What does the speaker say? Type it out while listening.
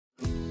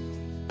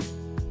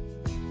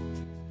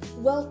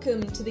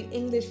Welcome to the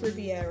English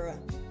Riviera.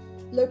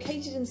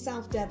 Located in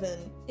South Devon,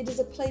 it is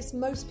a place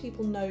most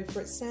people know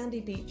for its sandy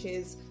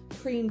beaches,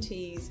 cream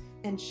teas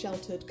and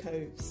sheltered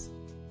coves.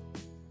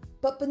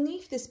 But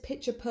beneath this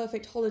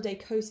picture-perfect holiday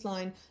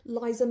coastline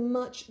lies a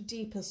much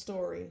deeper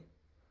story.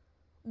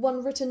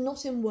 One written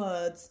not in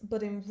words,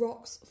 but in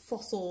rocks,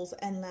 fossils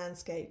and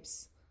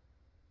landscapes.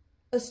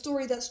 A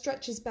story that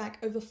stretches back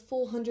over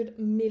 400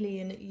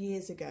 million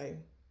years ago.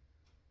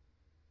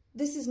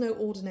 This is no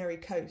ordinary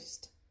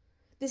coast.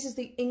 This is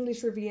the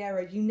English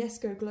Riviera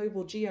UNESCO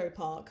Global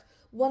Geopark,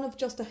 one of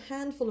just a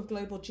handful of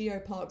global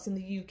geoparks in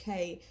the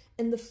UK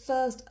and the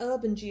first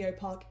urban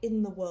geopark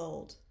in the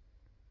world.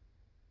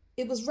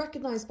 It was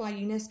recognised by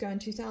UNESCO in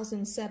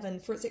 2007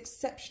 for its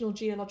exceptional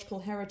geological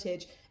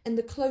heritage and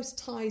the close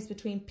ties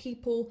between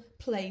people,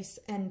 place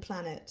and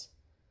planet.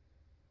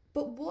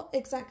 But what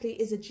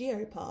exactly is a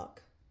geopark?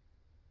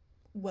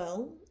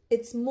 Well,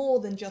 it's more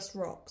than just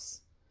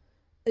rocks.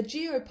 A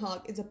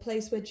geopark is a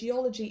place where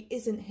geology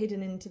isn't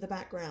hidden into the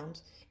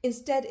background.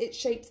 Instead, it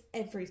shapes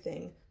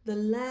everything. The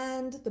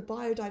land, the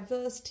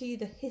biodiversity,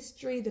 the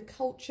history, the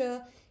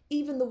culture,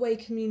 even the way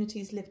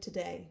communities live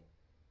today.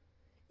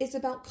 It's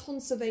about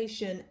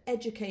conservation,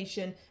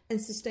 education and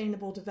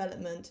sustainable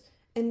development,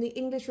 and the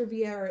English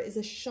Riviera is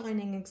a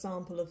shining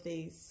example of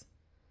these.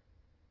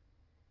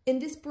 In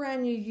this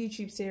brand new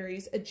YouTube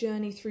series, A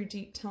Journey Through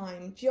Deep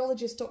Time,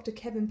 geologist Dr.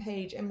 Kevin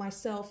Page and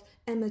myself,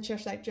 Emma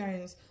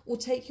Cheshak-Jones, will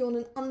take you on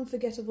an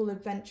unforgettable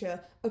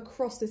adventure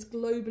across this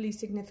globally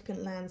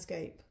significant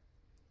landscape.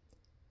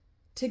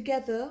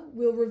 Together,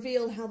 we'll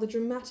reveal how the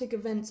dramatic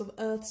events of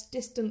Earth's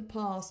distant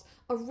past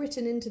are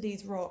written into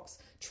these rocks,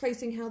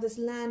 tracing how this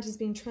land has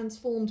been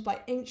transformed by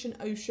ancient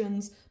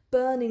oceans,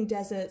 burning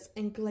deserts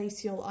and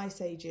glacial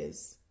ice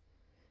ages.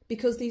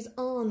 Because these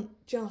aren't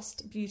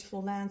just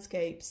beautiful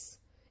landscapes.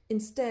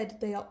 Instead,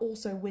 they are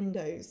also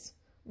windows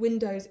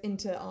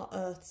into our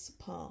Earth's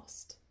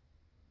past.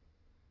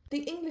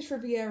 The English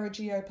Riviera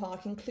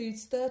Geopark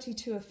includes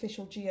 32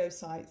 official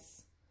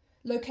geosites,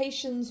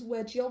 locations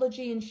where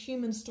geology and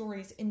human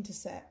stories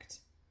intersect.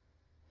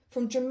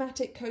 From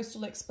dramatic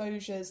coastal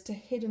exposures to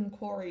hidden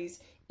quarries,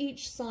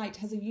 each site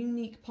has a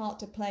unique part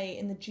to play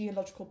in the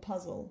geological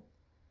puzzle.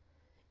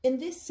 In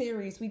this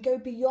series, we go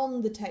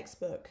beyond the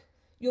textbook.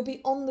 You'll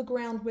be on the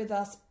ground with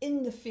us,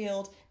 in the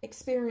field,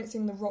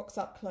 experiencing the rocks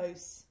up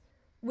close.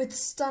 With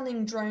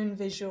stunning drone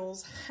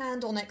visuals,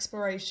 hand-on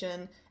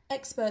exploration,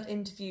 expert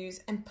interviews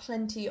and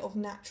plenty of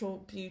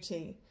natural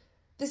beauty.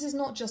 This is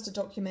not just a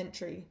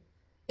documentary.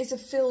 It's a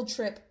field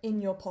trip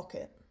in your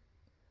pocket.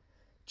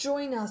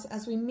 Join us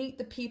as we meet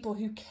the people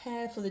who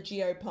care for the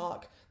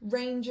geopark,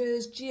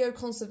 rangers,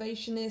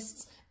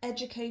 geoconservationists,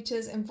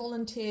 educators and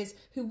volunteers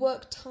who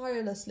work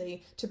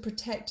tirelessly to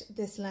protect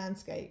this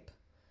landscape.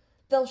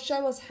 They'll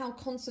show us how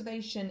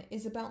conservation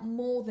is about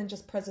more than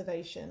just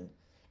preservation.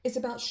 It's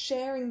about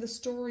sharing the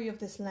story of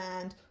this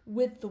land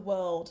with the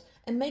world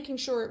and making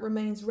sure it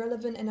remains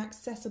relevant and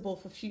accessible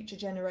for future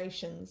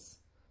generations.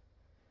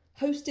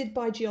 Hosted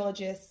by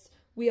geologists,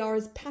 we are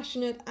as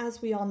passionate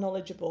as we are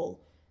knowledgeable.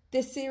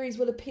 This series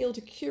will appeal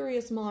to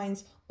curious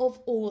minds of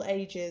all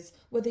ages,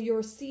 whether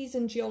you're a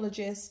seasoned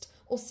geologist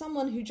or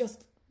someone who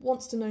just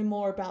wants to know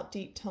more about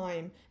deep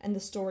time and the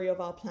story of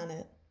our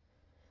planet.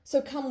 So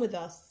come with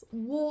us,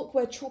 walk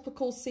where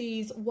tropical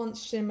seas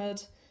once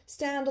shimmered,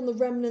 stand on the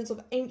remnants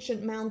of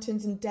ancient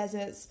mountains and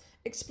deserts,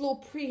 explore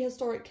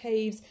prehistoric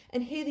caves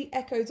and hear the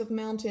echoes of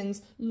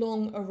mountains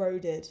long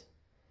eroded.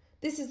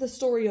 This is the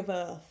story of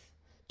Earth,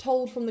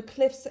 told from the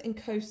cliffs and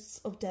coasts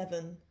of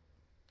Devon.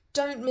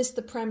 Don't miss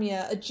the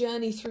premiere, A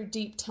Journey Through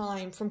Deep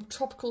Time, from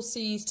tropical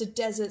seas to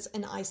deserts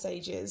and ice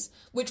ages,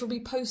 which will be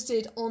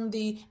posted on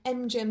the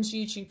MGEMS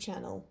YouTube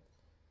channel.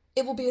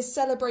 It will be a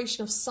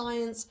celebration of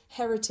science,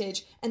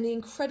 heritage and the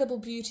incredible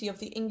beauty of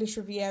the English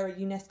Riviera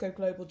UNESCO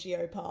Global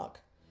Geopark.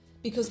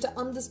 Because to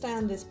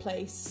understand this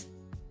place,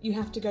 you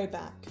have to go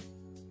back,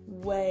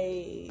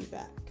 way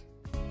back.